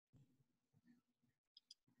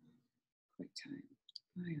time.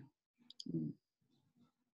 Wow.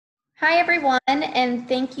 Hi, everyone, and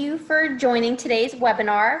thank you for joining today's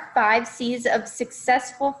webinar, 5 C's of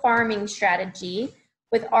Successful Farming Strategy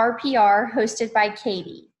with RPR, hosted by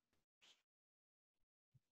Katie.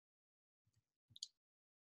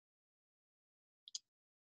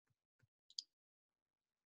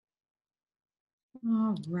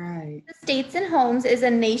 All right. Estates and Homes is a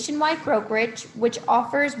nationwide brokerage which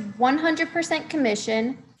offers 100%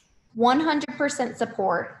 commission, 100%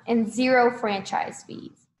 support, and 0 franchise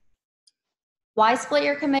fees. Why split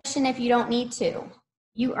your commission if you don't need to?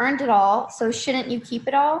 You earned it all, so shouldn't you keep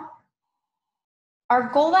it all? Our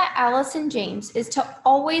goal at Allison James is to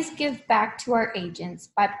always give back to our agents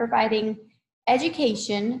by providing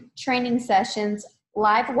education, training sessions,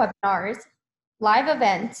 live webinars, live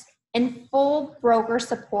events, and full broker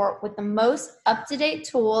support with the most up-to-date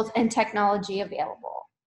tools and technology available.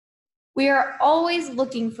 We are always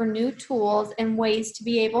looking for new tools and ways to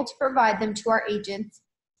be able to provide them to our agents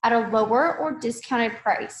at a lower or discounted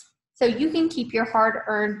price so you can keep your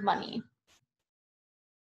hard-earned money.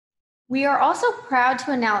 We are also proud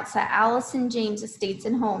to announce that Allison James Estates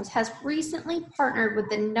and Homes has recently partnered with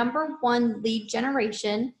the #1 lead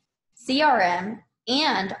generation, CRM,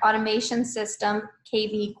 and automation system,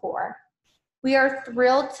 KV Core. We are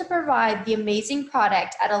thrilled to provide the amazing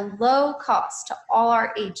product at a low cost to all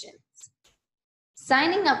our agents.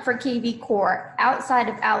 Signing up for KV Core outside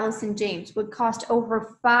of Allison James would cost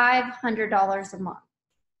over $500 a month.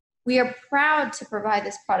 We are proud to provide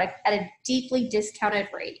this product at a deeply discounted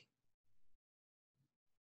rate.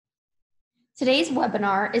 Today's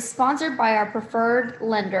webinar is sponsored by our preferred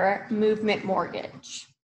lender, Movement Mortgage.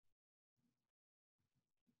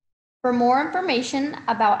 For more information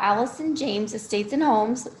about Allison James Estates and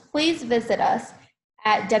Homes, please visit us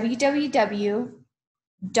at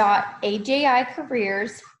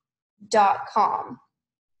www.ajicareers.com.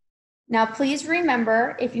 Now, please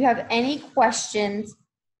remember, if you have any questions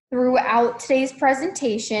throughout today's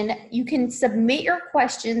presentation, you can submit your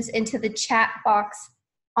questions into the chat box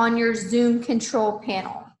on your Zoom control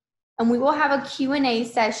panel, and we will have a Q&A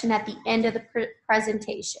session at the end of the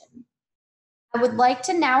presentation. I would like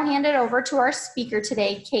to now hand it over to our speaker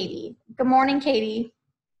today, Katie. Good morning, Katie.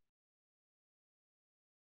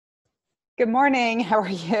 Good morning. How are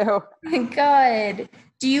you? Good.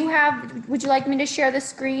 Would you like me to share the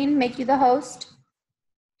screen, make you the host?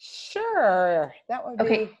 Sure. That would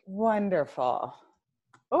be wonderful.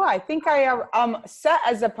 Oh, I think I am set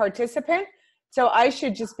as a participant, so I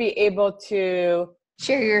should just be able to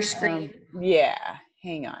share your screen. Yeah,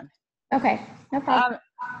 hang on. Okay, no problem.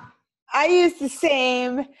 I use the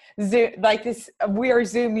same Zoom, like this. We are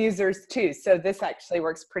Zoom users too, so this actually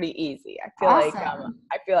works pretty easy. I feel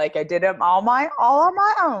like I did them all on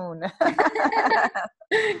my own.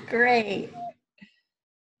 Great.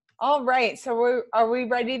 All right, so are we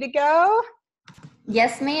ready to go?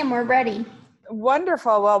 Yes, ma'am, we're ready.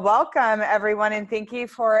 Wonderful. Well, welcome everyone, and thank you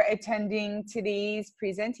for attending today's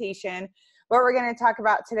presentation. What we're going to talk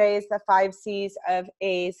about today is the 5 C's of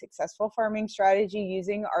a successful farming strategy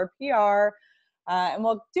using RPR. And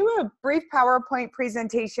we'll do a brief PowerPoint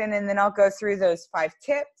presentation, and then I'll go through those 5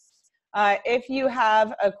 tips. If you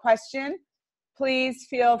have a question, please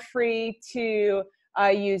feel free to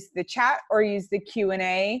use the chat or use the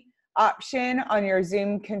Q&A option on your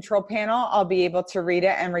Zoom control panel. I'll be able to read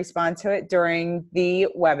it and respond to it during the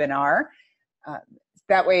webinar.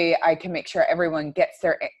 That way I can make sure everyone gets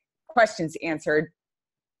their questions answered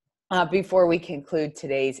before we conclude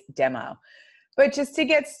today's demo. But just to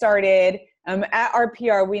get started, at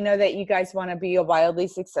RPR, we know that you guys want to be a wildly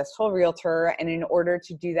successful realtor, and in order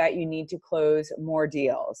to do that, you need to close more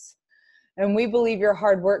deals. And we believe your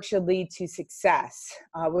hard work should lead to success,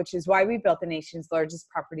 which is why we built the nation's largest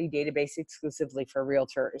property database exclusively for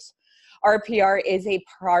realtors. RPR is a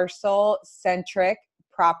parcel-centric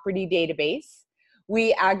property database.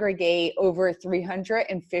 We aggregate over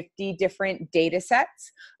 350 different data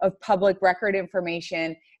sets of public record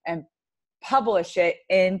information and publish it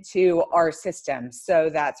into our system. So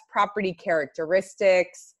that's property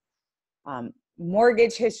characteristics,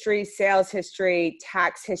 mortgage history, sales history,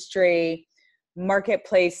 tax history,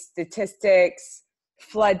 marketplace statistics,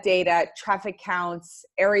 flood data, traffic counts,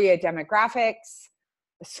 area demographics,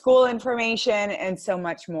 school information, and so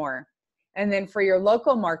much more. And then for your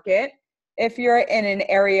local market, if you're in an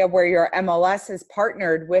area where your MLS is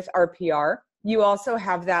partnered with RPR, you also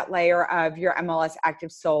have that layer of your MLS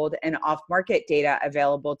active sold and off-market data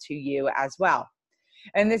available to you as well.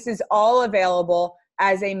 And this is all available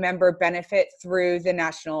as a member benefit through the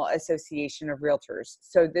National Association of Realtors.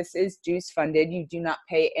 So this is dues funded. You do not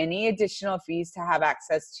pay any additional fees to have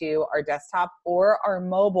access to our desktop or our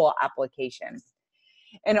mobile application.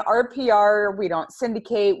 In RPR, we don't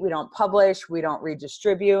syndicate, we don't publish, we don't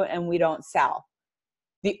redistribute, and we don't sell.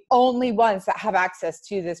 The only ones that have access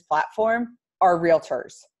to this platform are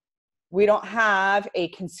realtors. We don't have a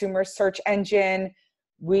consumer search engine.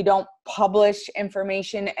 We don't publish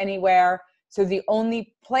information anywhere. So the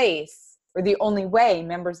only place or the only way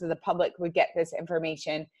members of the public would get this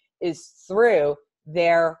information is through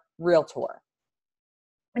their realtor.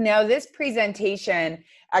 Now, this presentation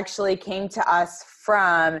actually came to us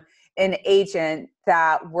from an agent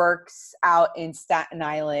that works out in Staten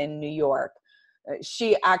Island, New York.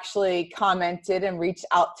 She actually commented and reached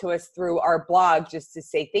out to us through our blog just to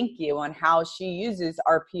say thank you on how she uses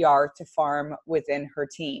RPR to farm within her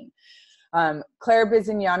team. Claire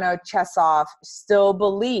Bizignano Chesoff still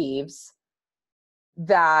believes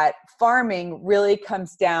that farming really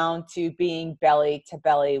comes down to being belly to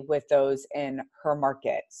belly with those in her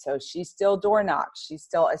market. So she still door knocks, she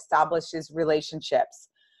still establishes relationships,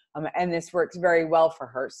 and this works very well for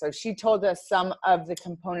her. So she told us some of the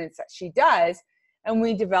components that she does, and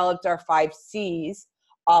we developed our 5 C's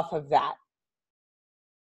off of that.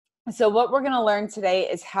 So what we're going to learn today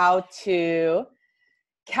is how to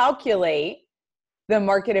calculate the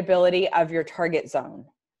marketability of your target zone.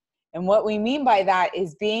 And what we mean by that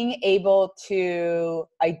is being able to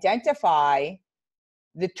identify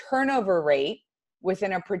the turnover rate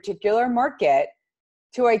within a particular market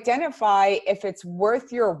to identify if it's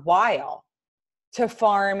worth your while to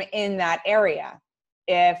farm in that area.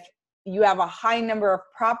 If you have a high number of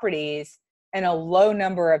properties and a low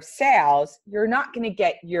number of sales, you're not going to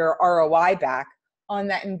get your ROI back on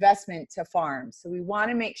that investment to farm. So we want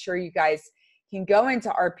to make sure you guys can go into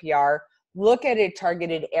RPR, look at a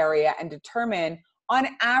targeted area, and determine on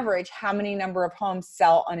average how many number of homes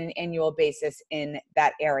sell on an annual basis in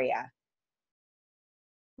that area.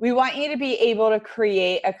 We want you to be able to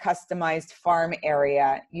create a customized farm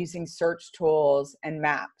area using search tools and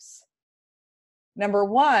maps. Number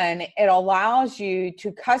one, it allows you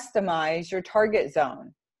to customize your target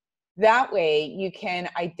zone. That way you can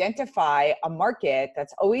identify a market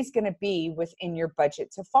that's always going to be within your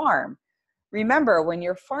budget to farm. Remember, when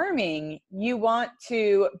you're farming, you want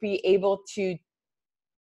to be able to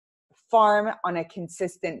farm on a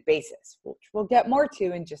consistent basis, which we'll get more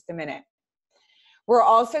to in just a minute. We're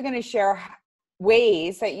also going to share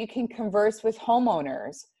ways that you can converse with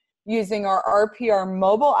homeowners using our RPR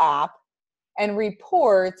mobile app and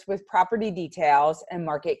reports with property details and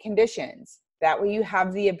market conditions. That way you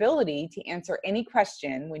have the ability to answer any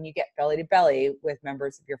question when you get belly to belly with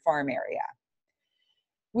members of your farm area.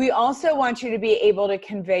 We also want you to be able to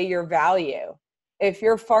convey your value. If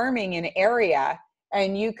you're farming an area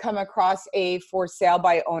and you come across a for sale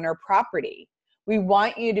by owner property, we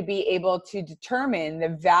want you to be able to determine the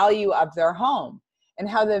value of their home and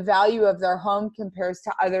how the value of their home compares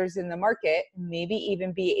to others in the market, maybe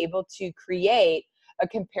even be able to create a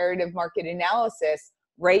comparative market analysis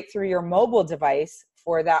right through your mobile device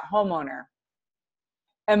for that homeowner.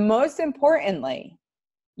 And most importantly,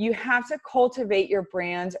 you have to cultivate your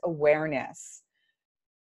brand awareness.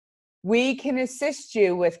 We can assist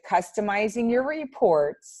you with customizing your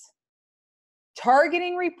reports,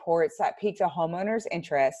 targeting reports that pique the homeowner's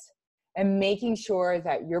interest, and making sure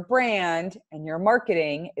that your brand and your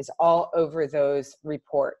marketing is all over those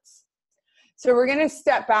reports. So we're going to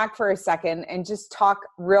step back for a second and just talk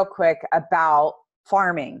real quick about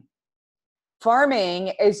farming.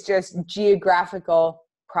 Farming is just geographical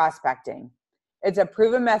prospecting. It's a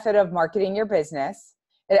proven method of marketing your business.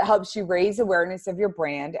 It helps you raise awareness of your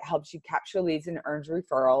brand. It helps you capture leads and earn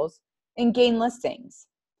referrals and gain listings.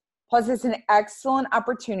 Plus, it's an excellent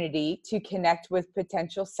opportunity to connect with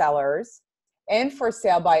potential sellers and for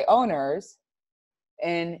sale by owners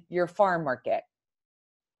in your farm market.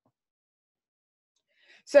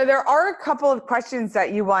 So there are a couple of questions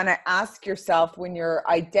that you want to ask yourself when you're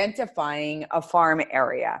identifying a farm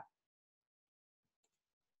area.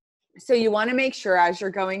 So you want to make sure as you're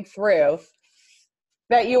going through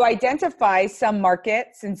that you identify some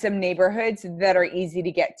markets and some neighborhoods that are easy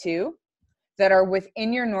to get to, that are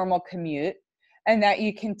within your normal commute, and that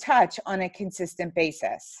you can touch on a consistent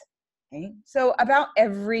basis. Okay? So about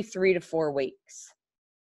every 3 to 4 weeks.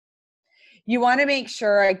 You want to make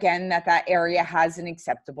sure, again, that that area has an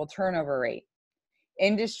acceptable turnover rate.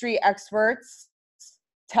 Industry experts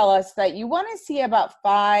tell us that you want to see about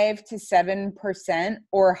 5 to 7%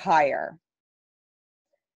 or higher.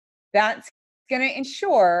 That's going to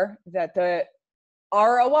ensure that the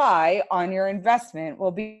ROI on your investment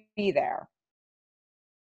will be there.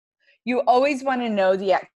 You always want to know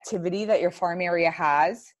the activity that your farm area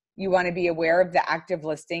has. You want to be aware of the active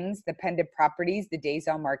listings, the pending properties, the days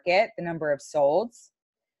on market, the number of solds.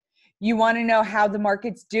 You want to know how the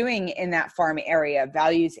market's doing in that farm area.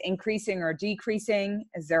 Values increasing or decreasing?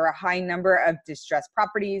 Is there a high number of distressed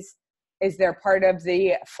properties? Is there part of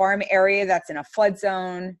the farm area that's in a flood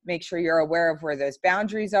zone? Make sure you're aware of where those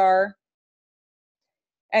boundaries are.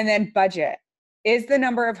 And then budget. Is the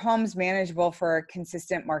number of homes manageable for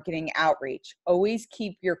consistent marketing outreach? Always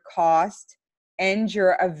keep your cost and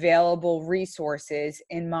your available resources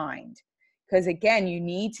in mind. Because again, you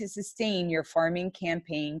need to sustain your farming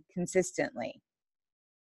campaign consistently.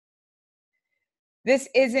 This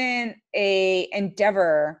isn't an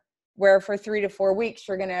endeavor where for 3 to 4 weeks,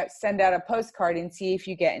 you're gonna send out a postcard and see if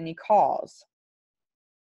you get any calls.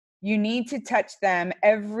 You need to touch them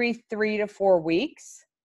every 3 to 4 weeks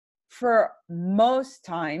for most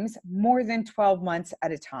times, more than 12 months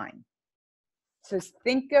at a time. So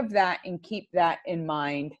think of that and keep that in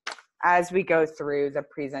mind as we go through the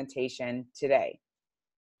presentation today.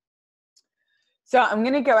 So I'm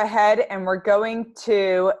going to go ahead and we're going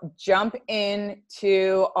to jump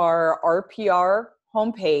into our RPR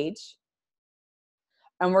homepage,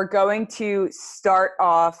 and we're going to start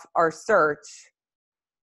off our search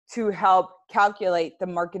to help calculate the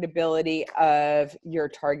marketability of your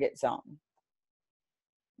target zone.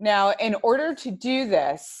 Now, in order to do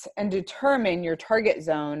this and determine your target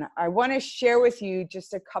zone, I want to share with you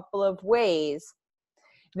just a couple of ways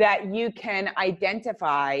that you can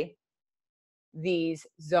identify these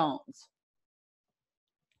zones.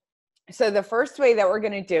 So the first way that we're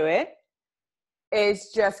going to do it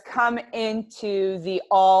is just come into the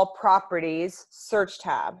All Properties search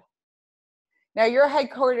tab. Now, your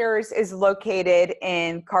headquarters is located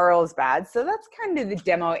in Carlsbad, so that's kind of the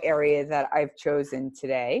demo area that I've chosen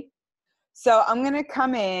today. So I'm going to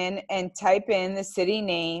come in and type in the city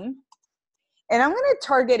name, and I'm going to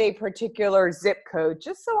target a particular zip code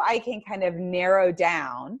just so I can kind of narrow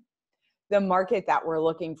down the market that we're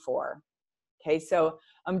looking for. Okay, so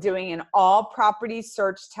I'm doing an All Properties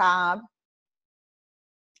search tab.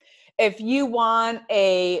 If you want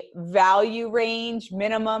a value range,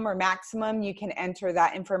 minimum or maximum, you can enter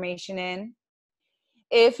that information in.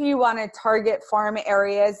 If you want to target farm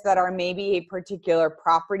areas that are maybe a particular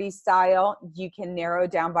property style, you can narrow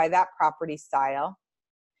down by that property style.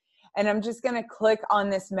 And I'm just going to click on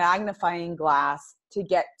this magnifying glass to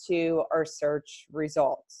get to our search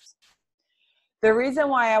results. The reason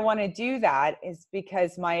why I want to do that is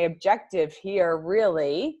because my objective here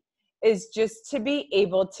really is just to be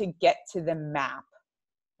able to get to the map.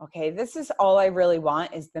 Okay, this is all I really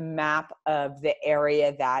want, is the map of the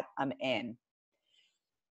area that I'm in.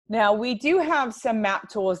 Now, we do have some map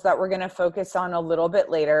tools that we're going to focus on a little bit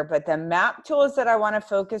later, but the map tools that I want to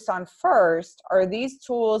focus on first are these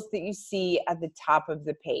tools that you see at the top of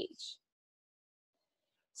the page.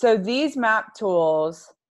 So these map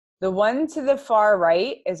tools, the one to the far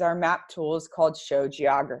right is our map tools called Show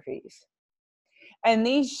Geographies. And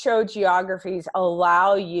these show geographies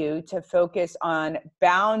allow you to focus on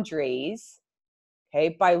boundaries, okay,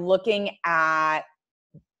 by looking at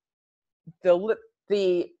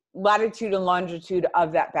the latitude and longitude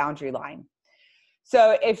of that boundary line.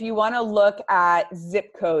 So if you want to look at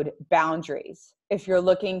zip code boundaries, if you're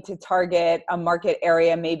looking to target a market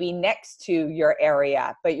area maybe next to your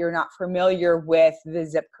area, but you're not familiar with the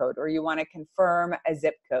zip code, or you want to confirm a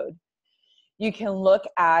zip code, you can look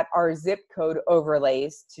at our zip code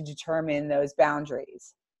overlays to determine those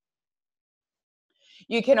boundaries.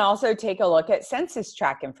 You can also take a look at census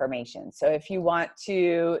tract information. So if you want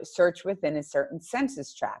to search within a certain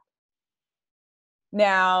census tract.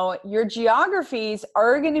 Now, your geographies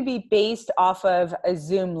are going to be based off of a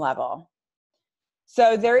zoom level.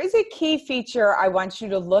 So there is a key feature I want you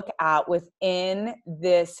to look at within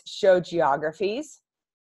this show geographies,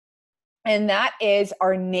 and that is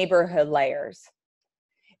our neighborhood layers.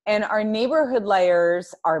 And our neighborhood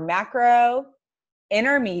layers are macro,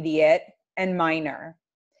 intermediate, and minor.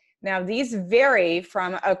 Now, these vary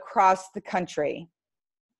from across the country.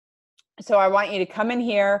 So I want you to come in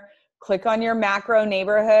here, click on your macro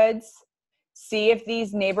neighborhoods, see if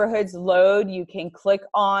these neighborhoods load. You can click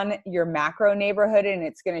on your macro neighborhood and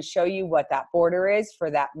it's going to show you what that border is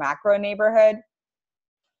for that macro neighborhood.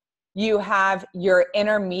 You have your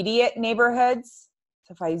intermediate neighborhoods.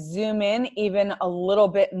 So if I zoom in even a little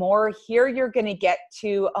bit more, here you're going to get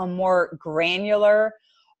to a more granular,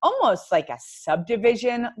 almost like a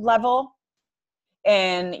subdivision level.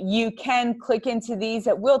 And you can click into these.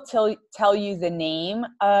 It will tell you the name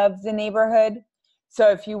of the neighborhood. So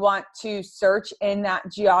if you want to search in that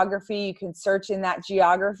geography, you can search in that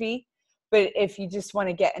geography. But if you just want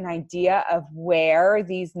to get an idea of where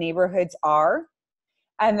these neighborhoods are,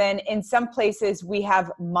 and then in some places we have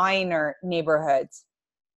minor neighborhoods.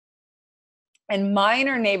 And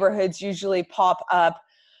minor neighborhoods usually pop up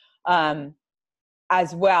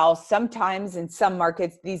as well. Sometimes in some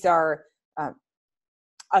markets, these are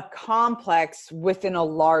a complex within a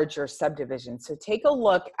larger subdivision. So take a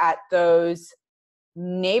look at those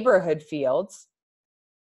neighborhood fields.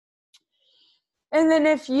 And then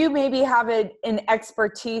if you maybe have an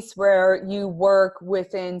expertise where you work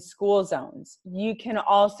within school zones, you can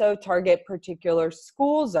also target particular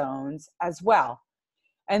school zones as well.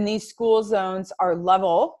 And these school zones are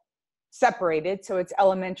level separated, so it's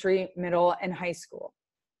elementary, middle, and high school.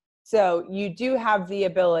 So you do have the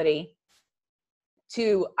ability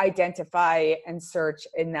to identify and search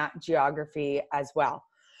in that geography as well.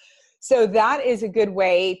 So that is a good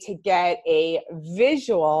way to get a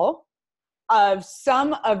visual of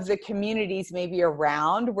some of the communities maybe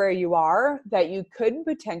around where you are that you could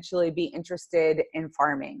potentially be interested in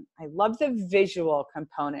farming. I love the visual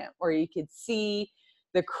component where you could see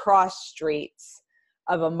the cross streets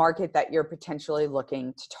of a market that you're potentially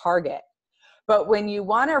looking to target. But when you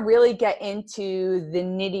want to really get into the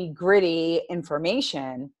nitty-gritty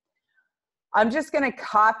information, I'm just going to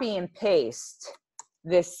copy and paste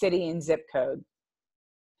this city and zip code.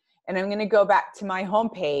 And I'm going to go back to my home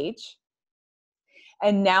page.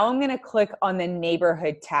 And now I'm going to click on the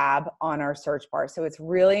neighborhood tab on our search bar. So it's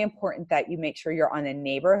really important that you make sure you're on the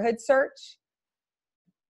neighborhood search.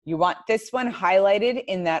 You want this one highlighted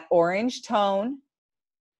in that orange tone.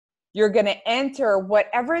 You're going to enter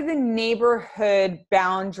whatever the neighborhood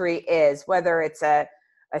boundary is, whether it's a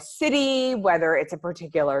city, whether it's a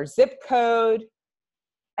particular zip code.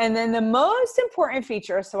 And then the most important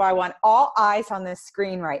feature, so I want all eyes on this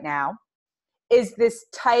screen right now, is this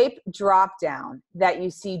type drop down that you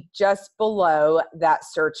see just below that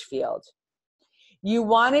search field. You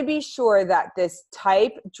want to be sure that this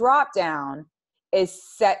type drop down is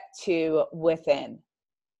set to within.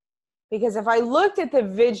 Because if I looked at the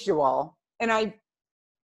visual and I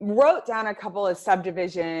wrote down a couple of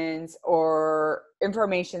subdivisions or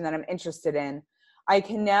information that I'm interested in, I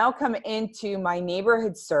can now come into my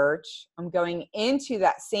neighborhood search. I'm going into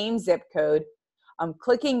that same zip code. I'm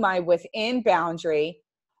clicking my within boundary.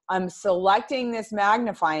 I'm selecting this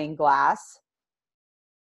magnifying glass.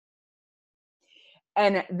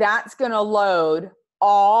 And that's going to load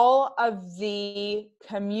all of the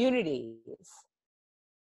communities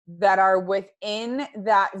that are within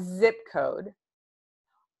that zip code.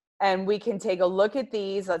 And we can take a look at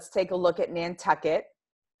these. Let's take a look at Nantucket.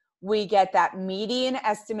 We get that median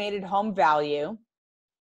estimated home value.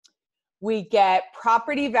 We get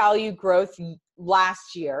property value growth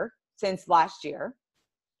since last year.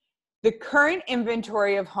 The current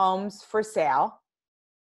inventory of homes for sale.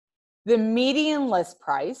 The median list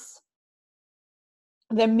price.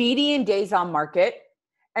 The median days on market.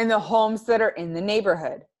 And the homes that are in the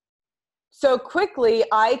neighborhood. So quickly,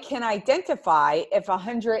 I can identify if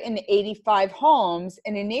 185 homes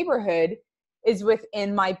in a neighborhood is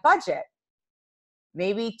within my budget.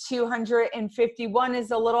 Maybe 251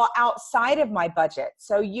 is a little outside of my budget.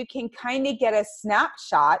 So you can kind of get a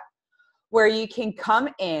snapshot where you can come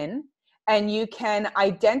in and you can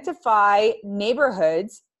identify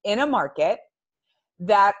neighborhoods in a market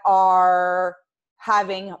that are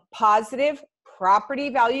having positive property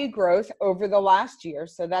value growth over the last year.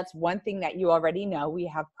 So that's one thing that you already know. We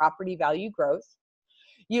have property value growth.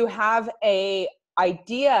 You have an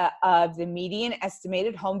idea of the median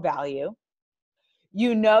estimated home value.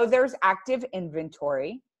 You know there's active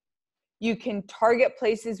inventory. You can target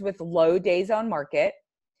places with low days on market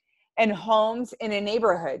and homes in a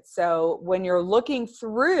neighborhood. So when you're looking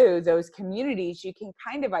through those communities, you can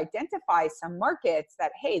kind of identify some markets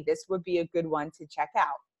that, hey, this would be a good one to check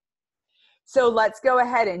out. So let's go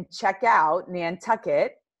ahead and check out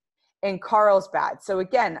Nantucket and Carlsbad. So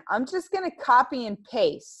again, I'm just going to copy and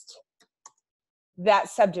paste that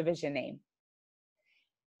subdivision name.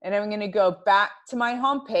 And I'm going to go back to my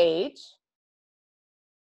home page.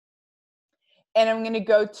 And I'm going to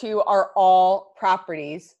go to our All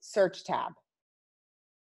Properties search tab.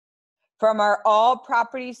 From our All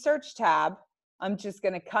Properties search tab, I'm just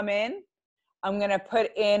going to come in. I'm going to put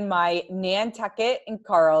in my Nantucket and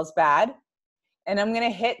Carlsbad. And I'm going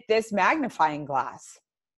to hit this magnifying glass.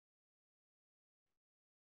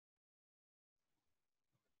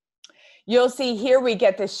 You'll see here we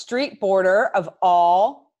get the street border of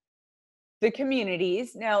all the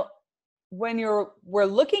communities. Now, when we're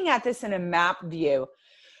looking at this in a map view,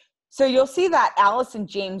 So you'll see that Allison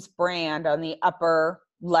James brand on the upper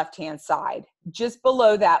left-hand side. Just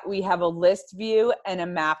below that, we have a list view and a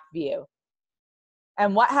map view.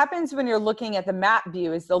 And what happens when you're looking at the map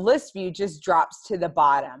view is the list view just drops to the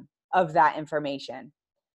bottom of that information.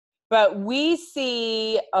 But we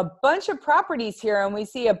see a bunch of properties here, and we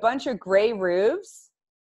see a bunch of gray roofs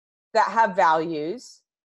that have values.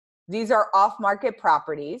 These are off-market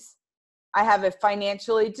properties. I have a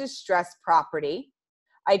financially distressed property.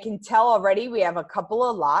 I can tell already we have a couple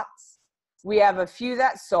of lots. We have a few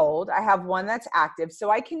that sold. I have one that's active,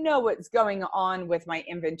 so I can know what's going on with my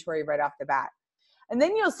inventory right off the bat. And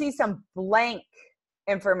then you'll see some blank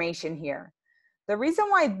information here. The reason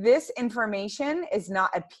why this information is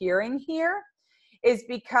not appearing here is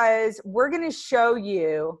because we're going to show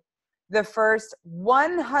you the first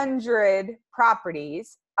 100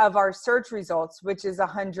 properties of our search results, which is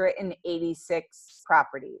 186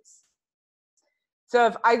 properties. So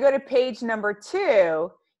if I go to page number 2,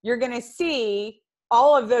 you're going to see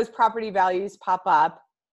all of those property values pop up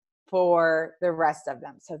for the rest of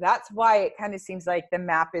them. So that's why it kind of seems like the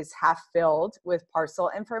map is half filled with parcel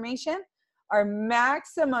information. Our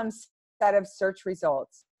maximum set of search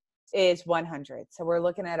results is 100. So we're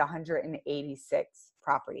looking at 186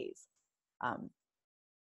 properties.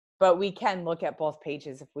 But we can look at both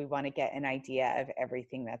pages if we want to get an idea of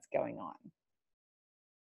everything that's going on.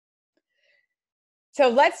 So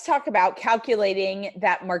let's talk about calculating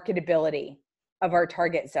that marketability of our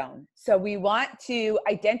target zone. So we want to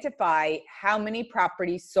identify how many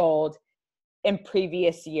properties sold in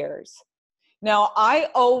previous years. Now, I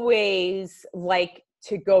always like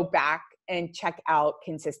to go back and check out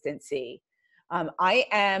consistency.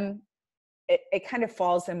 It kind of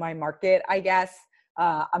falls in my market, I guess.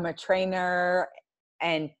 I'm a trainer,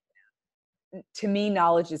 and to me,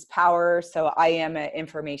 knowledge is power. So I am an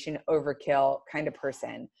information overkill kind of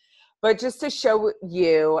person. But just to show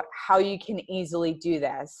you how you can easily do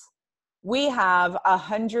this, we have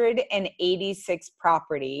 186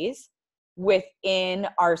 properties within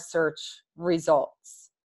our search results.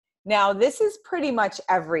 Now, this is pretty much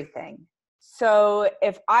everything. So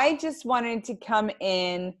if I just wanted to come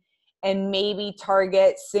in and maybe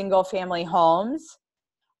target single family homes,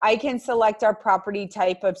 I can select our property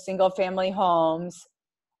type of single family homes,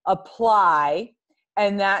 apply,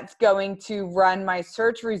 and that's going to run my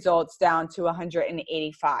search results down to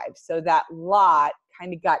 185. So that lot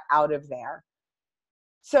kind of got out of there.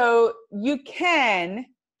 So you can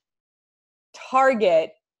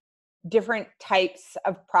target different types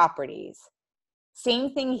of properties.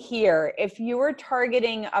 Same thing here. If you were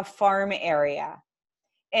targeting a farm area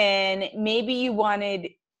and maybe you wanted,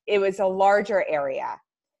 it was a larger area,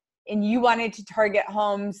 and you wanted to target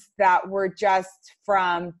homes that were just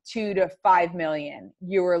from 2 to 5 million.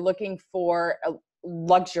 You were looking for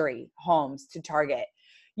luxury homes to target.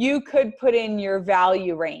 You could put in your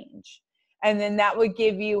value range, and then that would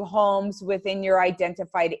give you homes within your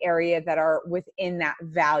identified area that are within that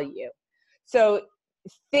value. So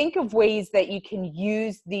think of ways that you can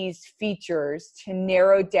use these features to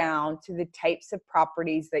narrow down to the types of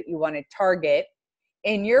properties that you want to target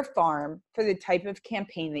in your farm for the type of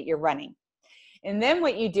campaign that you're running. And then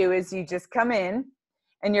what you do is you just come in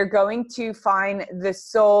and you're going to find the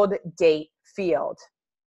sold date field.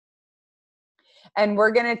 And we're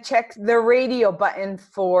going to check the radio button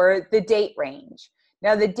for the date range.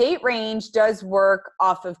 Now the date range does work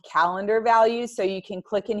off of calendar values, so you can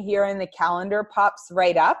click in here and the calendar pops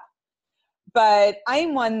right up. But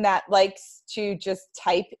I'm one that likes to just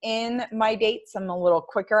type in my dates. I'm a little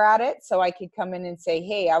quicker at it. So I could come in and say,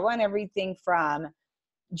 hey, I want everything from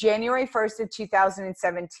January 1st of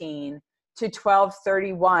 2017 to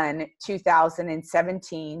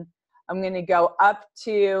 12/31/2017. I'm going to go up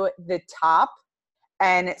to the top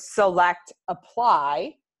and select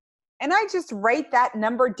apply. And I just write that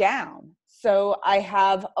number down. So I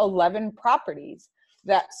have 11 properties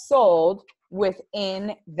that sold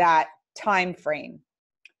within that time frame,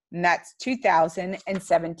 and that's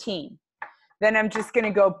 2017. Then I'm just going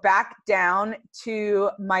to go back down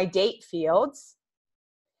to my date fields,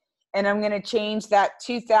 and I'm going to change that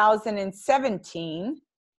 2017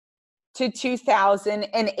 to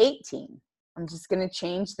 2018. I'm just going to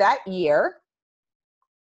change that year.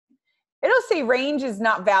 It'll say range is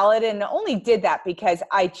not valid, and it only did that because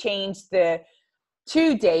I changed the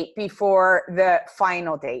to date before the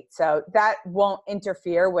final date. So that won't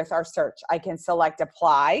interfere with our search. I can select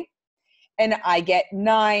apply, and I get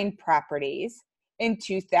 9 properties in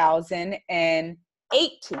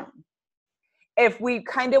 2018. If we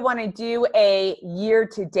kind of want to do a year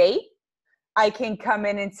to date, I can come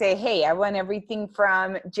in and say, hey, I want everything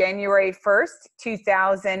from January 1st,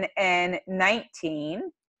 2019.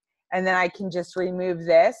 And then I can just remove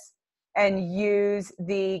this and use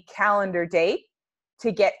the calendar date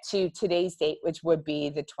to get to today's date, which would be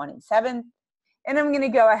the 27th. And I'm going to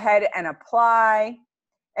go ahead and apply,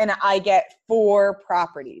 and I get 4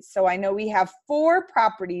 properties. So I know we have 4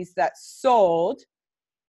 properties that sold,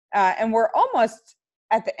 and we're almost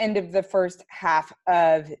at the end of the first half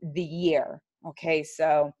of the year. Okay,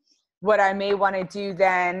 so what I may want to do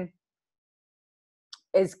then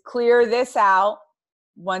is clear this out.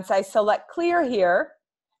 Once I select clear here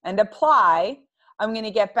and apply, I'm going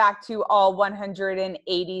to get back to all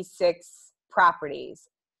 186 properties.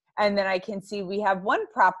 And then I can see we have 1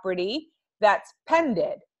 property that's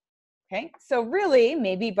pended. Okay, so really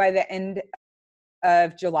maybe by the end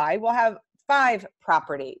of July, we'll have 5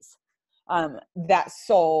 properties that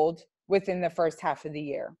sold within the first half of the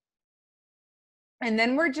year. And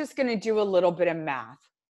then we're just going to do a little bit of math.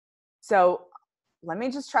 So let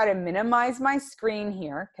me just try to minimize my screen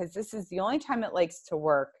here, because this is the only time it likes to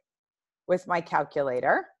work with my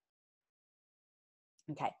calculator.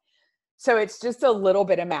 Okay, so it's just a little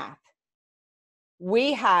bit of math.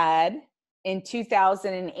 We had in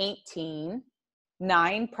 2018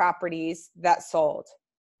 9 properties that sold.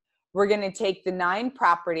 We're going to take the 9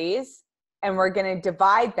 properties and we're going to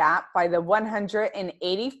divide that by the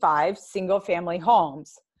 185 single family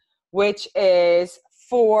homes, which is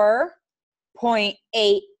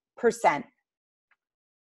 4.8%.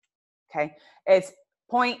 Okay, it's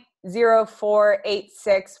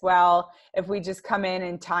 0.0486. Well, if we just come in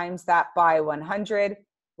and times that by 100,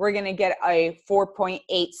 we're going to get a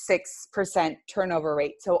 4.86% turnover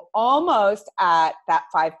rate. So almost at that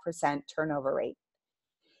 5% turnover rate.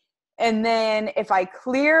 And then if I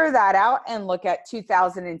clear that out and look at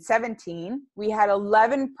 2017, we had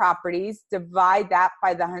 11 properties. Divide that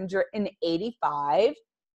by the 185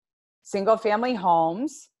 single family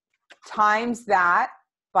homes, times that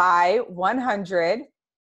by 100,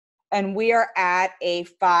 and we are at a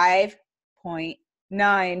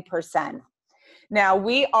 5.9%. Now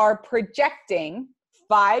we are projecting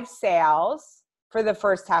 5 sales for the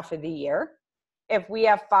first half of the year. If we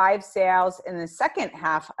have 5 sales in the second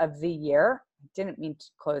half of the year, I didn't mean to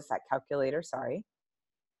close that calculator, sorry.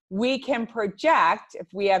 We can project, if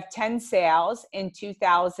we have 10 sales in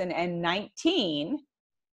 2019,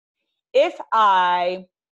 if I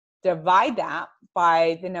divide that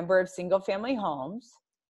by the number of single family homes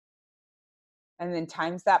and then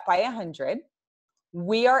times that by 100,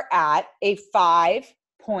 we are at a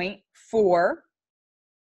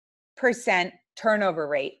 5.4% turnover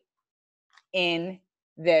rate in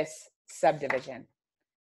this subdivision.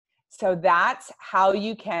 So that's how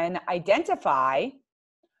you can identify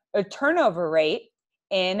a turnover rate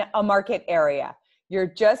in a market area. You're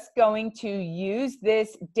just going to use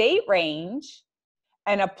this date range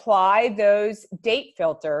and apply those date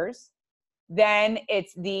filters. Then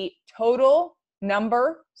it's the total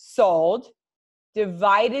number sold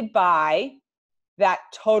divided by that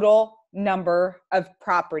total number of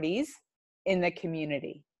properties in the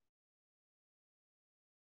community.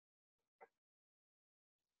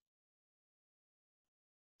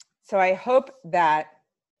 So I hope that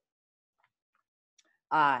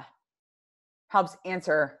helps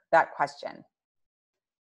answer that question.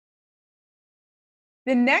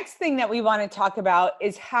 The next thing that we want to talk about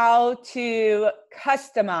is how to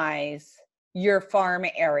customize your farm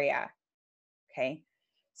area. Okay,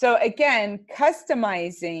 so again,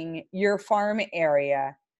 customizing your farm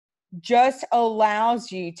area just allows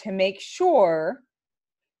you to make sure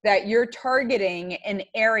that you're targeting an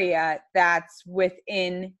area that's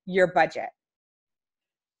within your budget.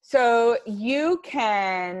 So you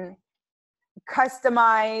can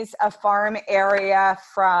customize a farm area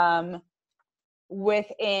from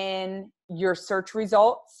within your search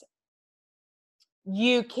results.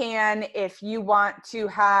 You can, if you want to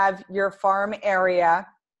have your farm area,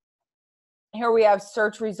 here we have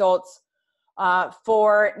search results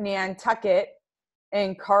for Nantucket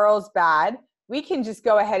and Carlsbad. We can just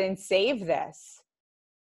go ahead and save this,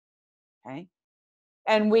 okay?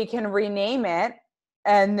 And we can rename it,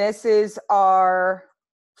 and this is our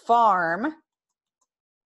farm.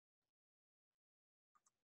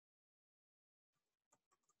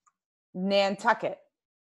 Nantucket.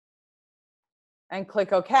 And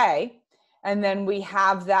click OK. And then we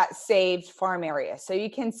have that saved farm area. So you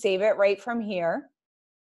can save it right from here.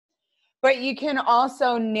 But you can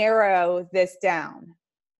also narrow this down.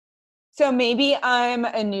 So maybe I'm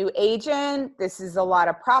a new agent. This is a lot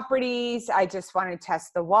of properties. I just want to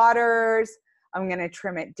test the waters. I'm going to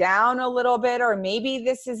trim it down a little bit, or maybe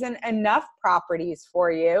this isn't enough properties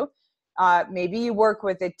for you. Maybe you work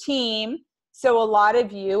with a team. So a lot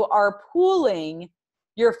of you are pooling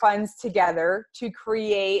your funds together to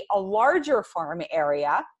create a larger farm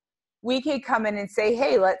area. We could come in and say,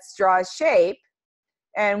 hey, let's draw a shape,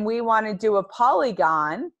 and we want to do a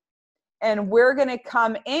polygon, and we're going to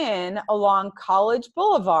come in along College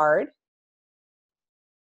Boulevard,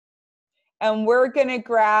 and we're going to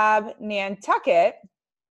grab Nantucket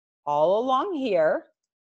all along here.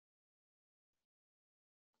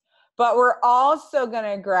 But we're also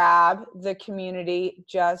going to grab the community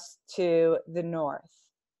just to the north.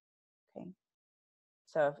 Okay.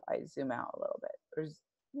 So if I zoom out a little bit,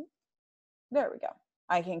 there we go.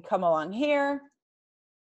 I can come along here.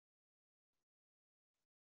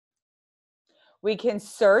 We can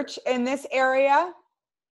search in this area.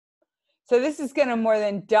 So this is going to more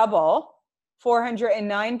than double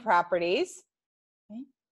 409 properties. Okay.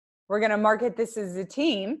 We're going to market this as a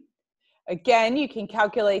team. Again, you can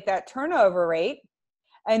calculate that turnover rate.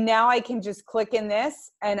 And now I can just click in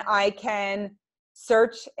this and I can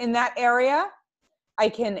search in that area. I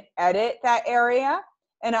can edit that area,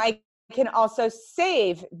 and I can also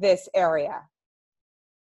save this area.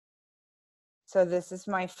 So this is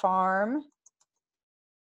my farm.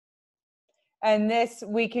 And this,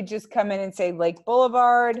 we could just come in and say Lake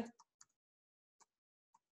Boulevard.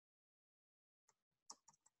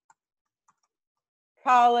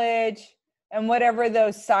 College, and whatever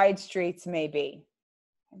those side streets may be.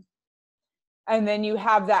 And then you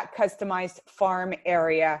have that customized farm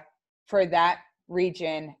area for that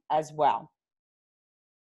region as well.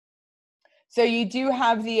 So you do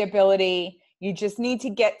have the ability, you just need to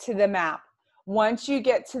get to the map. Once you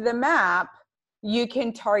get to the map, you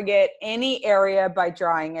can target any area by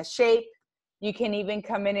drawing a shape. You can even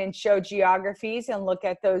come in and show geographies and look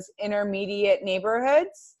at those intermediate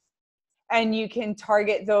neighborhoods. And you can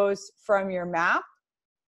target those from your map.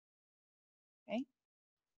 Okay.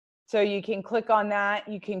 So you can click on that.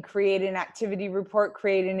 You can create an activity report,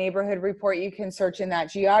 create a neighborhood report. You can search in that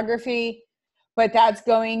geography, but that's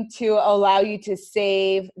going to allow you to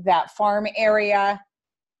save that farm area.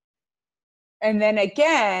 And then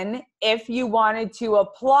again, if you wanted to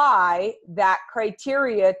apply that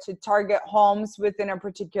criteria to target homes within a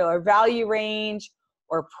particular value range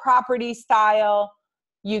or property style,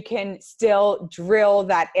 you can still drill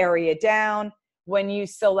that area down. When you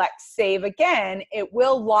select save again, it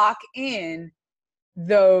will lock in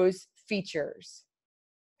those features.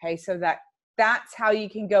 Okay, so that's how you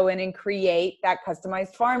can go in and create that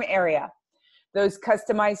customized farm area. Those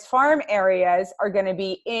customized farm areas are going to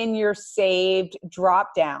be in your saved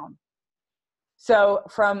drop down. So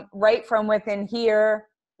right from within here,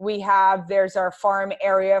 there's our farm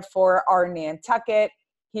area for our Nantucket.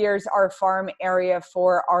 Here's our farm area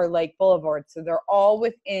for our Lake Boulevard. So they're all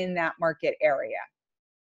within that market area.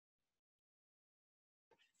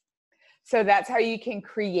 So that's how you can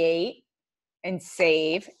create and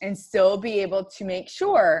save and still be able to make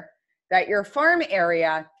sure that your farm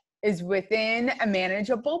area is within a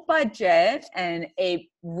manageable budget and a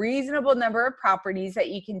reasonable number of properties that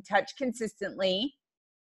you can touch consistently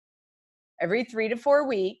every 3 to 4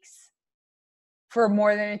 weeks for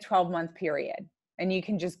more than a 12-month period. And you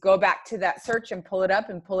can just go back to that search and pull it up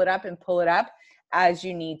and pull it up and pull it up as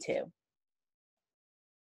you need to.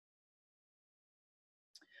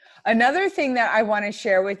 Another thing that I want to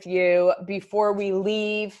share with you before we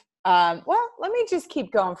leave, well, let me just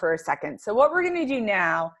keep going for a second. So what we're going to do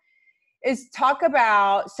now is talk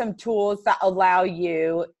about some tools that allow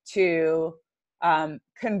you to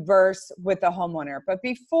converse with the homeowner. But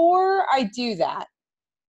before I do that,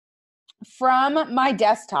 from my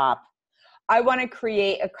desktop, I want to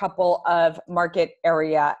create a couple of market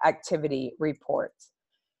area activity reports.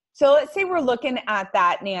 So let's say we're looking at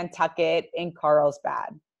that Nantucket in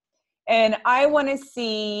Carlsbad. And I want to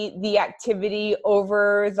see the activity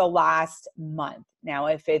over the last month. Now,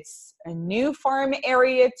 if it's a new farm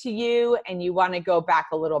area to you and you want to go back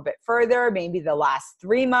a little bit further, maybe the last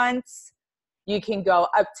 3 months, you can go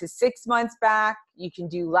up to 6 months back. You can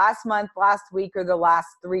do last month, last week, or the last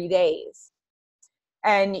 3 days.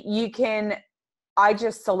 And I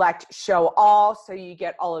just select show all, so you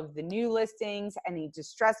get all of the new listings, any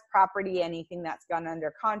distressed property, anything that's gone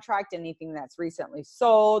under contract, anything that's recently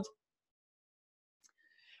sold.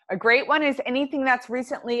 A great one is anything that's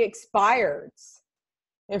recently expired.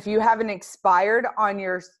 If you have an expired on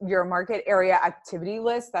your market area activity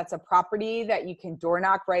list, that's a property that you can door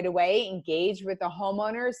knock right away, engage with the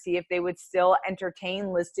homeowner, see if they would still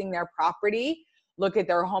entertain listing their property, look at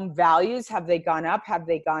their home values. Have they gone up? Have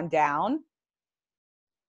they gone down?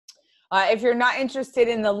 If you're not interested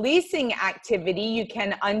in the leasing activity, you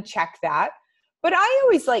can uncheck that. But I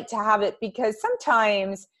always like to have it because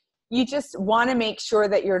sometimes you just want to make sure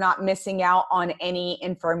that you're not missing out on any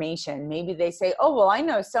information. Maybe they say, oh, well, I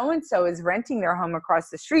know so-and-so is renting their home across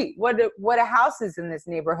the street. What a house is in this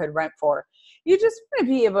neighborhood rent for? You just want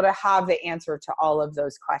to be able to have the answer to all of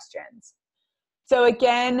those questions. So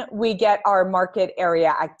again, we get our market area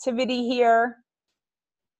activity here.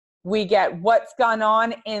 We get what's gone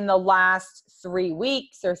on in the last 3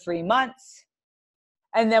 weeks or 3 months.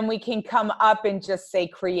 And then we can come up and just say,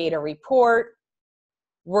 create a report.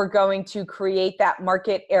 We're going to create that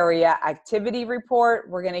market area activity report.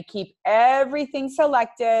 We're going to keep everything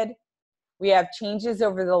selected. We have changes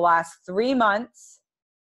over the last 3 months.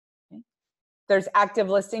 There's active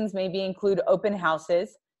listings, maybe include open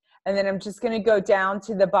houses. And then I'm just going to go down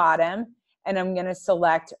to the bottom and I'm going to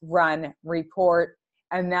select run report.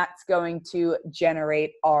 And that's going to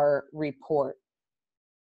generate our report.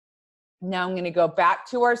 Now I'm going to go back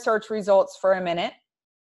to our search results for a minute.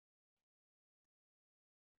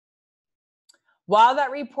 While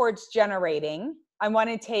that report's generating, I want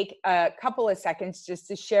to take a couple of seconds just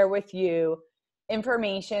to share with you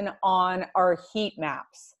information on our heat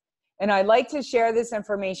maps. And I'd like to share this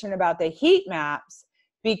information about the heat maps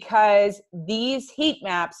because these heat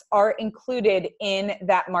maps are included in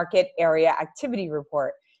that market area activity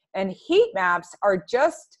report. And heat maps are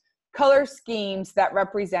just color schemes that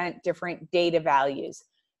represent different data values.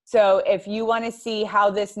 So if you want to see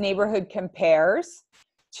how this neighborhood compares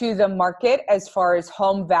to the market as far as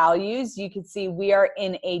home values, you can see we are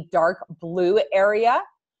in a dark blue area.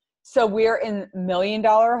 So we're in $1 million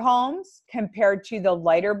homes compared to the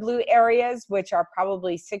lighter blue areas, which are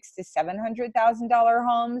probably $600,000 to $700,000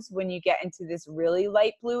 homes. When you get into this really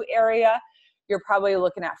light blue area, you're probably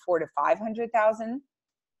looking at $400,000 to $500,000.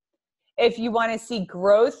 If you want to see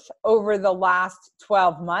growth over the last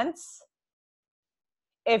 12 months,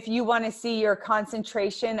 if you want to see your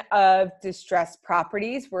concentration of distressed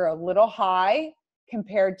properties, we're a little high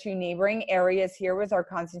compared to neighboring areas here with our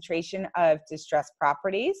concentration of distressed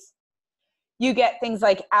properties. You get things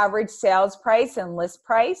like average sales price and list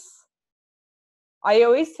price. I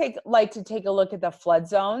always like to take a look at the flood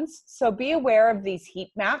zones. So be aware of these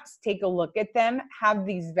heat maps. Take a look at them. Have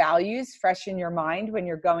these values fresh in your mind when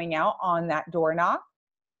you're going out on that door knock.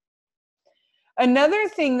 Another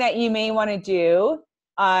thing that you may want to do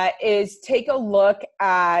is take a look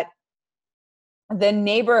at the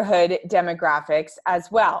neighborhood demographics as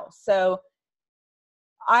well. So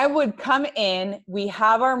I would come in, we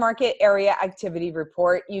have our market area activity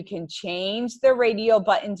report. You can change the radial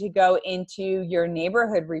button to go into your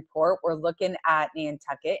neighborhood report. We're looking at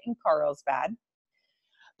Nantucket and Carlsbad.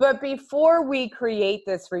 But before we create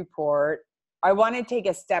this report, I want to take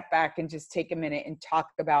a step back and just take a minute and talk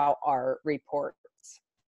about our reports.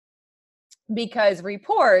 Because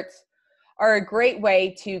reports are a great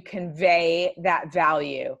way to convey that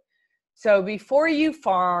value. So before you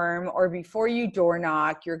farm or before you door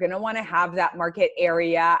knock, you're going to want to have that market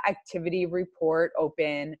area activity report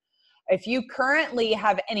open. If you currently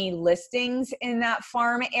have any listings in that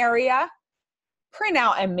farm area, print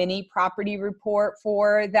out a mini property report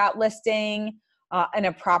for that listing and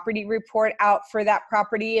a property report out for that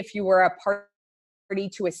property. If you were a party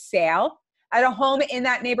to a sale at a home in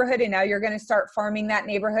that neighborhood and now you're going to start farming that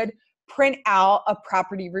neighborhood, print out a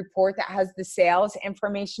property report that has the sales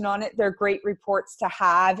information on it. They're great reports to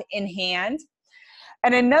have in hand.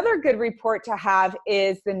 And another good report to have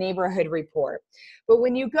is the neighborhood report. But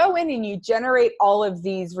when you go in and you generate all of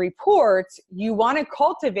these reports, you want to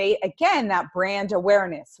cultivate, again, that brand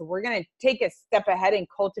awareness. So we're going to take a step ahead and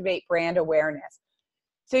cultivate brand awareness.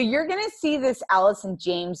 So you're going to see this Allison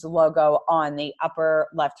James logo on the upper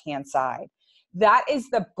left-hand side. That is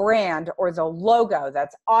the brand or the logo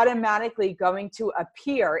that's automatically going to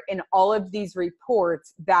appear in all of these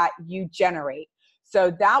reports that you generate.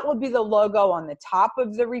 So that will be the logo on the top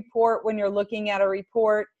of the report when you're looking at a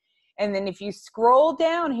report. And then if you scroll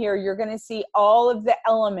down here, you're going to see all of the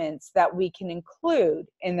elements that we can include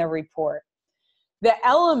in the report. The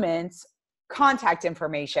elements, contact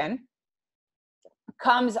information,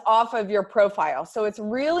 comes off of your profile. So it's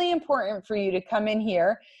really important for you to come in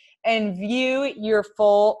here and view your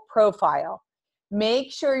full profile.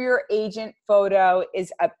 Make sure your agent photo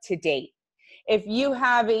is up to date. If you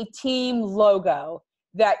have a team logo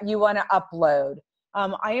that you want to upload,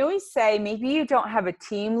 I always say maybe you don't have a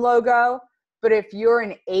team logo, but if you're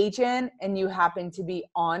an agent and you happen to be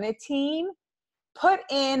on a team, put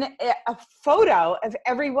in a photo of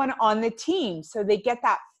everyone on the team so they get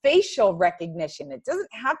that facial recognition. It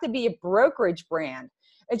doesn't have to be a brokerage brand.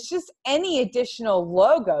 It's just any additional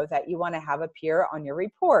logo that you want to have appear on your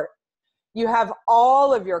report. You have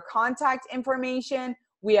all of your contact information.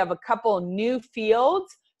 We have a couple new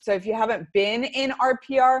fields. So if you haven't been in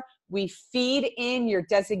RPR, we feed in your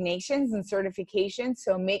designations and certifications.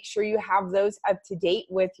 So make sure you have those up to date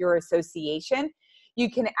with your association. You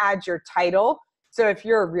can add your title. So if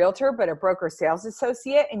you're a realtor but a broker sales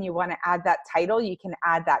associate and you want to add that title, you can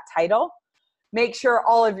add that title. Make sure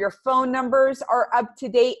all of your phone numbers are up to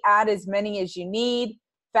date. Add as many as you need.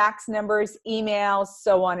 Fax numbers, emails,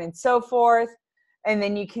 so on and so forth. And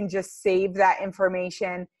then you can just save that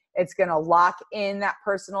information. It's going to lock in that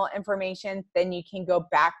personal information. Then you can go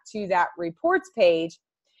back to that reports page.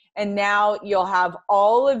 And now you'll have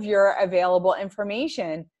all of your available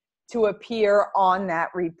information to appear on that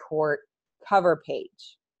report cover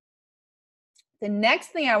page. The next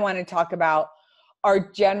thing I want to talk about are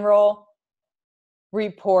general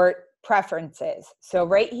report preferences. So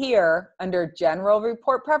right here under general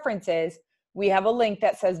report preferences, we have a link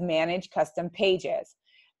that says manage custom pages.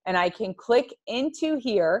 And I can click into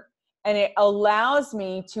here and it allows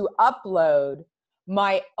me to upload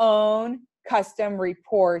my own custom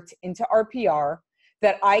report into RPR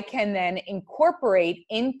that I can then incorporate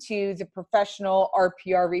into the professional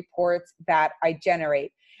RPR reports that I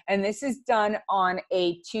generate. And this is done on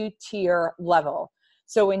a 2-tier level.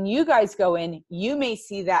 So when you guys go in, you may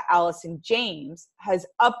see that Allison James has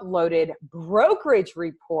uploaded brokerage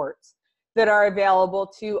reports that are available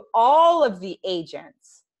to all of the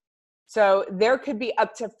agents. So there could be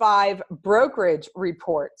up to 5 brokerage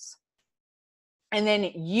reports. And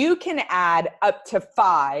then you can add up to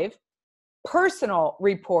 5 personal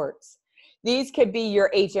reports. These could be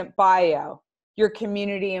your agent bio, your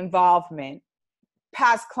community involvement,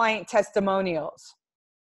 past client testimonials,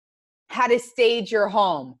 how to stage your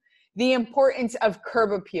home, the importance of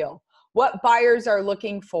curb appeal, what buyers are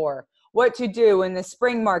looking for, what to do in the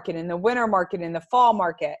spring market, in the winter market, in the fall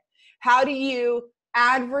market. How do you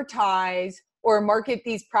advertise or market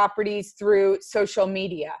these properties through social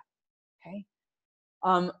media? Okay.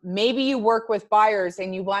 Maybe you work with buyers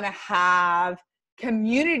and you want to have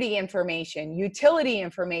community information, utility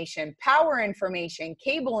information, power information,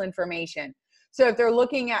 cable information. So if they're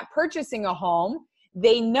looking at purchasing a home,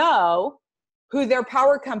 they know who their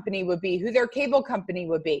power company would be, who their cable company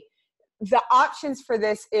would be. The options for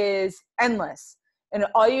this is endless. And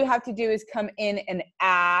all you have to do is come in and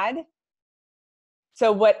add.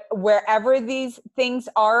 So wherever these things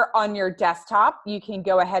are on your desktop, you can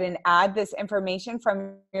go ahead and add this information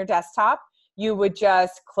from your desktop. You would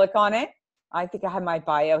just click on it. I think I have my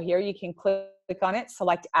bio here. You can click on it,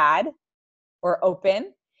 select add or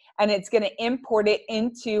open, and it's going to import it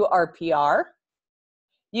into RPR.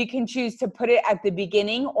 You can choose to put it at the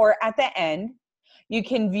beginning or at the end. You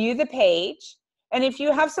can view the page. And if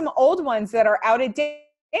you have some old ones that are out of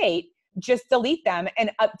date, just delete them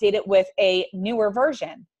and update it with a newer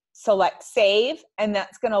version. Select save, and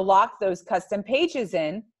that's going to lock those custom pages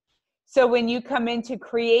in. So when you come in to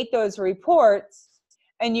create those reports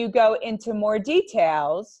and you go into more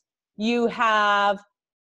details, you have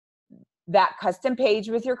that custom page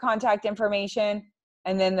with your contact information,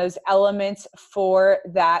 and then those elements for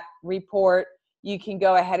that report. You can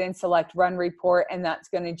go ahead and select run report, and that's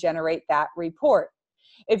going to generate that report.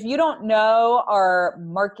 If you don't know our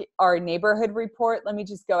neighborhood report, let me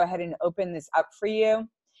just go ahead and open this up for you.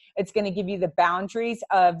 It's going to give you the boundaries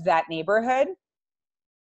of that neighborhood.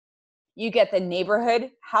 You get the neighborhood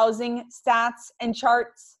housing stats and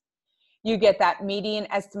charts. You get that median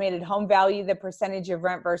estimated home value, the percentage of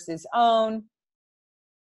rent versus own,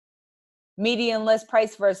 median list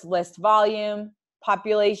price versus list volume,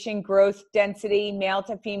 population growth density, male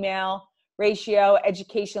to female ratio,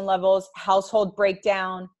 education levels, household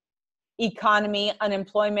breakdown, economy,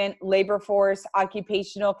 unemployment, labor force,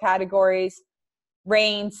 occupational categories,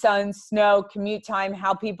 rain, sun, snow, commute time,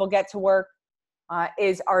 how people get to work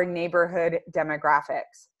is our neighborhood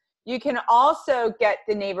demographics. You can also get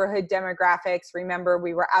the neighborhood demographics. Remember,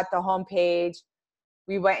 we were at the home page.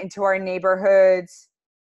 We went into our neighborhoods.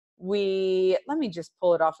 Let me just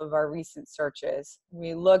pull it off of our recent searches.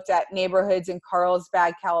 We looked at neighborhoods in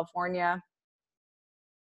Carlsbad, California.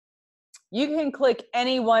 You can click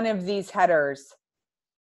any one of these headers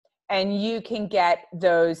and you can get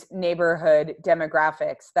those neighborhood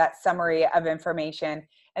demographics, that summary of information.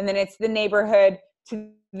 And then it's the neighborhood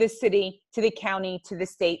to the city, to the county, to the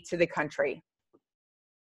state, to the country.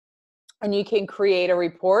 And you can create a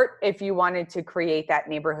report if you wanted to create that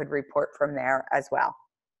neighborhood report from there as well.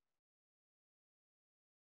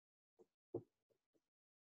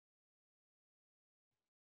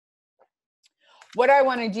 What I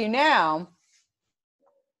want to do now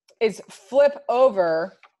is flip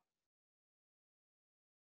over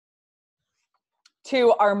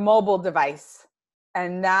to our mobile device.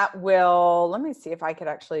 And that will, let me see if I could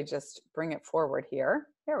actually just bring it forward here.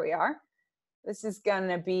 Here we are. This is going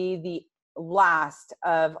to be the last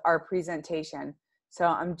of our presentation. So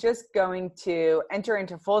I'm just going to enter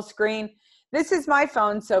into full screen. This is my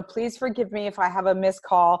phone, so please forgive me if I have a missed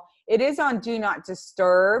call. It is on Do Not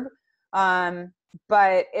Disturb,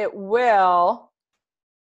 but it will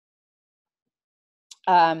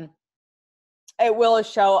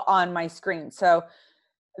show on my screen. So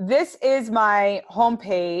this is my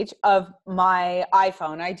homepage of my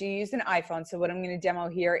iPhone. I do use an iPhone, so what I'm going to demo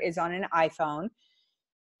here is on an iPhone.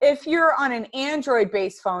 If you're on an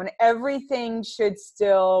Android-based phone, everything should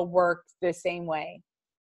still work the same way.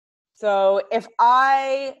 So if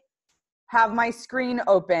I have my screen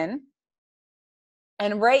open,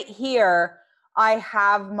 and right here, I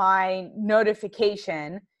have my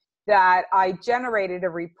notification that I generated a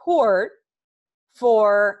report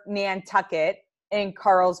for Nantucket in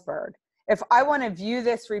Carlsberg. If I want to view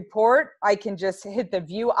this report, I can just hit the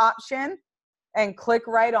view option and click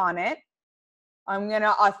right on it. I'm going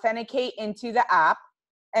to authenticate into the app,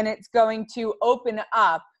 and it's going to open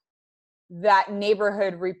up that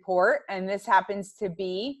neighborhood report. And this happens to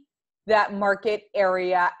be that market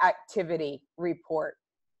area activity report.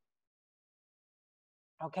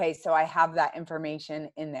 Okay, so I have that information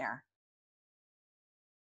in there.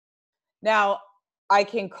 Now, I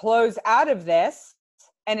can close out of this,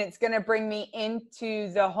 and it's going to bring me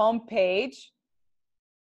into the home page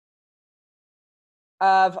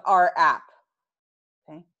of our app.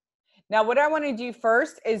 Okay. Now, what I want to do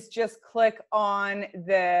first is just click on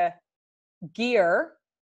the gear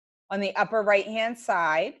on the upper right-hand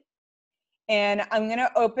side, and I'm going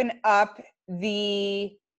to open up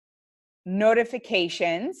the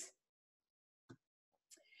notifications.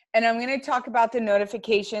 And I'm going to talk about the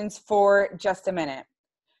notifications for just a minute.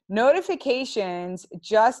 Notifications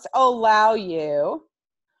just allow you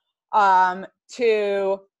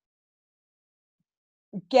to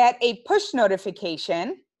get a push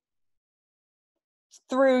notification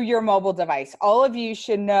through your mobile device. All of you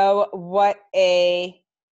should know what a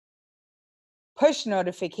push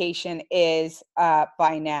notification is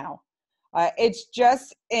by now. It's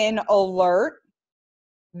just an alert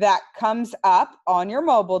that comes up on your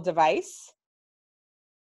mobile device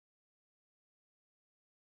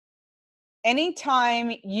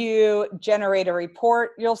anytime you generate a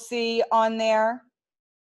report. You'll see on there,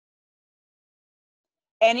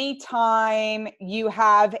 anytime you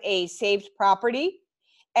have a saved property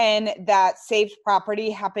and that saved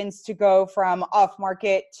property happens to go from off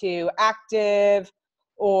market to active,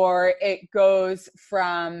 or it goes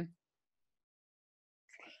from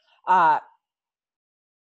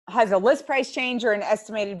has a list price change or an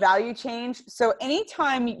estimated value change. So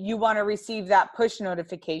anytime you want to receive that push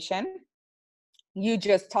notification, you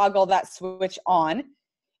just toggle that switch on.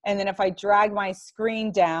 And then if I drag my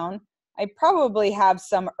screen down, I probably have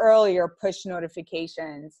some earlier push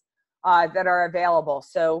notifications that are available.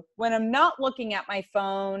 So when I'm not looking at my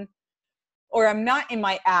phone or I'm not in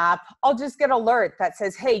my app, I'll just get an alert that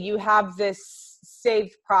says, hey, you have this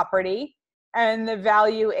saved property and the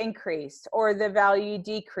value increased, or the value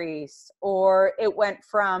decreased, or it went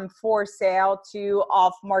from for sale to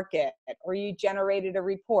off market, or you generated a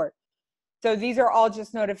report. So these are all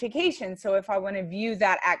just notifications. So if I want to view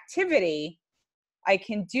that activity, I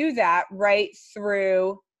can do that right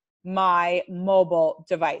through my mobile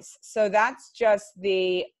device. So that's just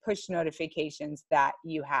the push notifications that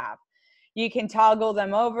you have. You can toggle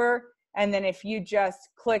them over, and then if you just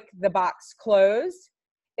click the box closed,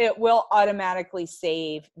 it will automatically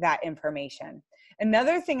save that information.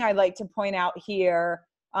 Another thing I'd like to point out here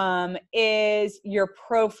is your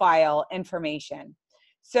profile information.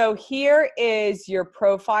 So here is your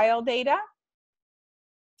profile data.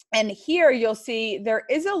 And here you'll see there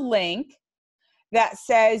is a link that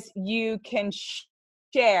says you can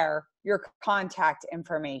share your contact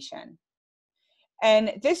information.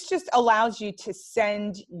 And this just allows you to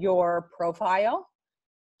send your profile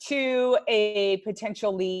to a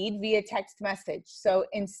potential lead via text message. So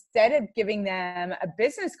instead of giving them a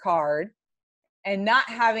business card and not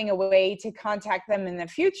having a way to contact them in the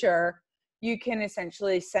future, you can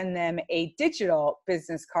essentially send them a digital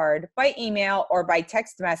business card by email or by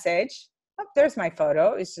text message. Oh, there's my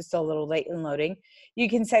photo. It's just a little late in loading. You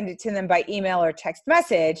can send it to them by email or text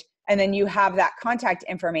message, and then you have that contact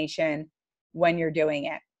information when you're doing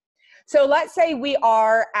it. So let's say we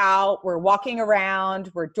are out, we're walking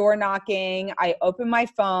around, we're door knocking, I open my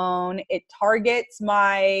phone, it targets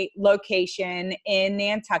my location in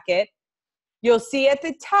Nantucket, You'll see at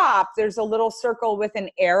the top, there's a little circle with an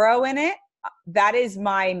arrow in it. That is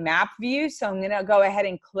my map view. So I'm going to go ahead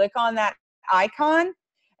and click on that icon.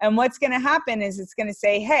 And what's going to happen is it's going to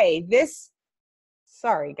say, hey,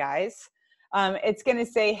 sorry guys. It's going to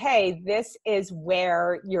say, hey, this is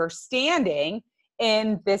where you're standing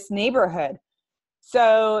in this neighborhood.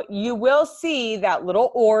 So you will see that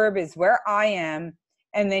little orb is where I am.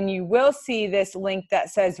 And then you will see this link that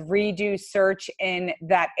says redo search in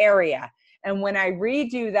that area. And when I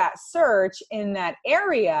redo that search in that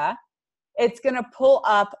area, it's going to pull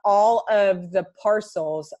up all of the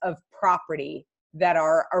parcels of property that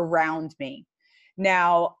are around me.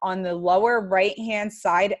 Now, on the lower right-hand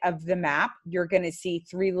side of the map, you're going to see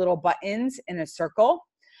 3 little buttons in a circle.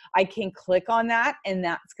 I can click on that, and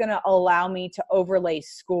that's going to allow me to overlay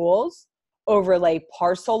schools, overlay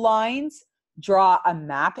parcel lines, draw a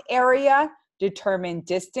map area, determine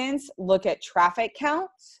distance, look at traffic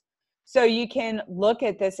counts. So you can look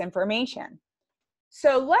at this information.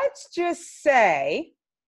 So let's just say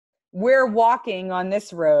we're walking on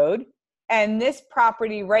this road, and this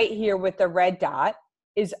property right here with the red dot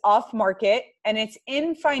is off market and it's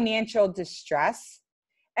in financial distress.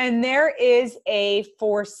 And there is a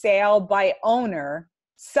for sale by owner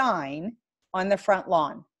sign on the front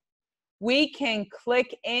lawn. We can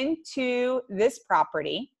click into this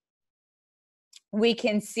property. We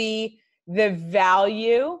can see the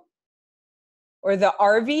value or the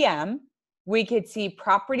RVM. We could see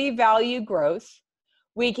property value growth.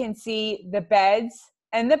 We can see the beds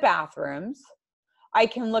and the bathrooms. I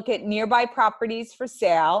can look at nearby properties for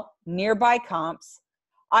sale, nearby comps.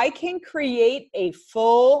 I can create a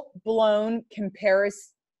full-blown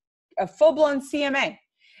comparison, a full-blown CMA.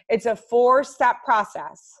 It's a 4-step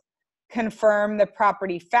process. Confirm the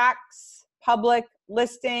property facts, public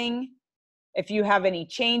listing, if you have any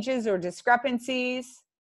changes or discrepancies.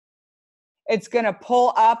 It's going to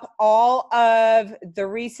pull up all of the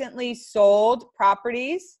recently sold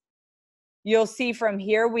properties. You'll see from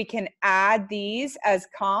here we can add these as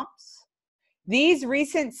comps. These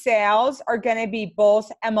recent sales are going to be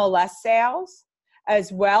both MLS sales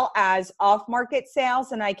as well as off-market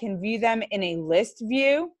sales, and I can view them in a list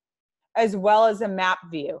view as well as a map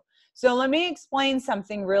view. So let me explain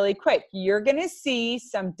something really quick. You're going to see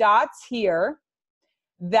some dots here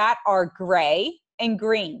that are gray and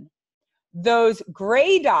green. Those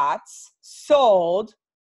gray dots sold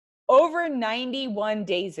over 91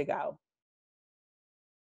 days ago.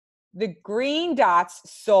 The green dots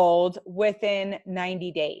sold within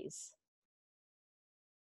 90 days.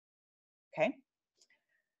 Okay.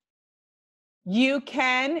 You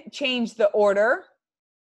can change the order,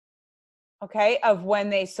 okay, of when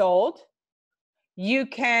they sold. You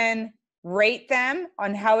can rate them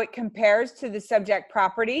on how it compares to the subject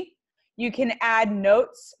property. You can add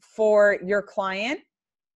notes for your client,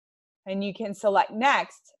 and you can select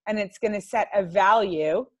next, and it's going to set a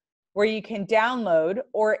value where you can download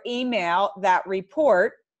or email that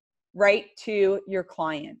report right to your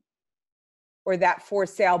client or that for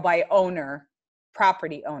sale by owner,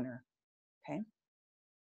 property owner. Okay.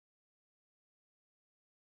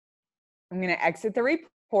 I'm going to exit the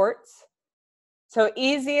reports. So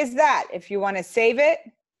easy as that. If you want to save it,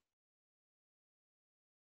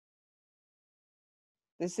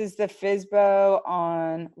 this is the FSBO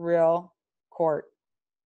on real court.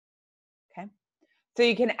 Okay. So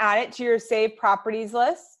you can add it to your saved properties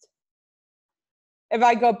list. If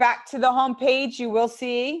I go back to the home page, you will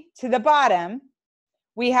see to the bottom,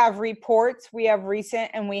 we have reports, we have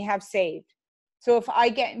recent, and we have saved. So if I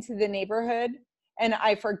get into the neighborhood and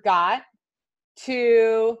I forgot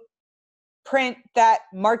to print that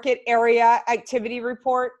market area activity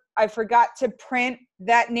report, I forgot to print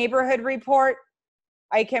that neighborhood report,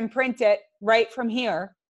 I can print it right from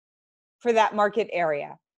here for that market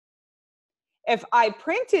area. If I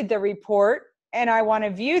printed the report and I want to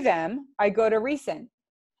view them, I go to recent.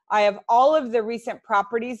 I have all of the recent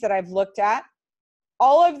properties that I've looked at,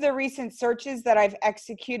 all of the recent searches that I've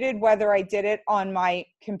executed, whether I did it on my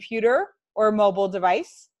computer or mobile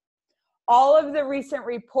device, all of the recent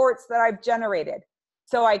reports that I've generated.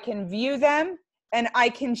 So I can view them and I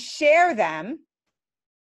can share them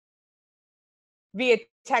via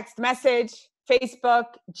text message, Facebook,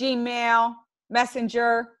 Gmail,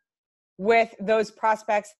 Messenger, with those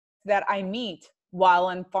prospects that I meet while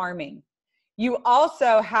I'm farming. You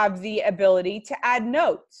also have the ability to add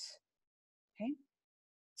notes. Okay?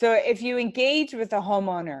 So if you engage with a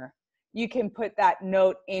homeowner, you can put that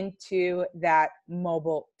note into that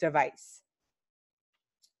mobile device.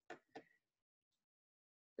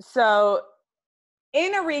 So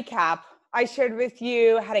in a recap, I shared with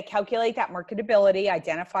you how to calculate that marketability,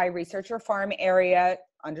 identify, research your farm area,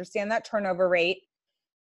 understand that turnover rate,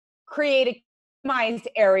 create a customized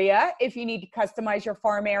area if you need to customize your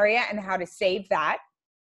farm area and how to save that,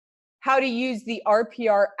 how to use the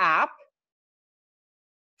RPR app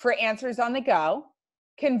for answers on the go,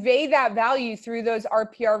 convey that value through those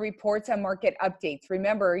RPR reports and market updates.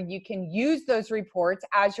 Remember, you can use those reports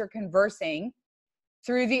as you're conversing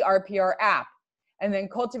through the RPR app. And then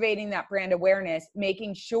cultivating that brand awareness,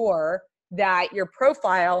 making sure that your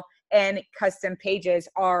profile and custom pages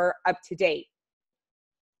are up to date.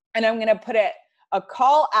 And I'm going to put a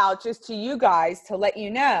call out just to you guys to let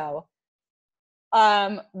you know.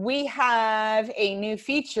 We have a new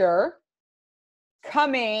feature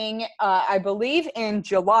coming, I believe, in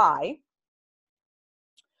July,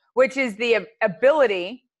 which is the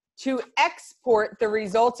ability to export the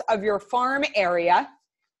results of your farm area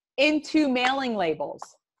into mailing labels.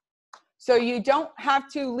 So you don't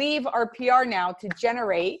have to leave RPR now to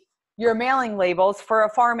generate your mailing labels for a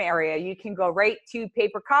farm area. You can go right to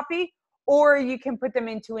paper copy, or you can put them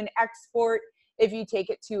into an export if you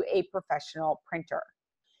take it to a professional printer.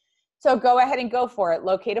 So go ahead and go for it.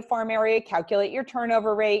 Locate a farm area, calculate your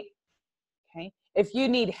turnover rate. Okay. If you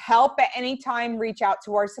need help at any time, reach out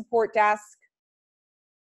to our support desk.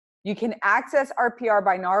 You can access RPR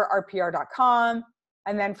by narrpr.com.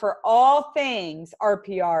 And then for all things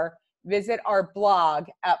RPR, visit our blog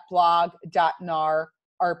at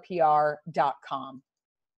blog.narrpr.com.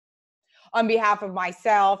 On behalf of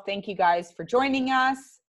myself, thank you guys for joining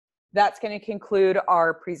us. That's going to conclude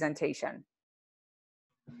our presentation.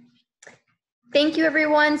 Thank you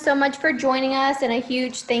everyone so much for joining us, and a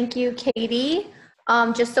huge thank you, Katie.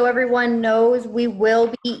 Just so everyone knows, we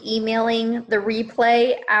will be emailing the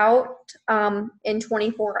replay out in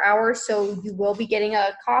 24 hours, so you will be getting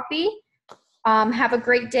a copy. Have a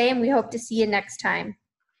great day, and we hope to see you next time.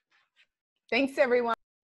 Thanks, everyone.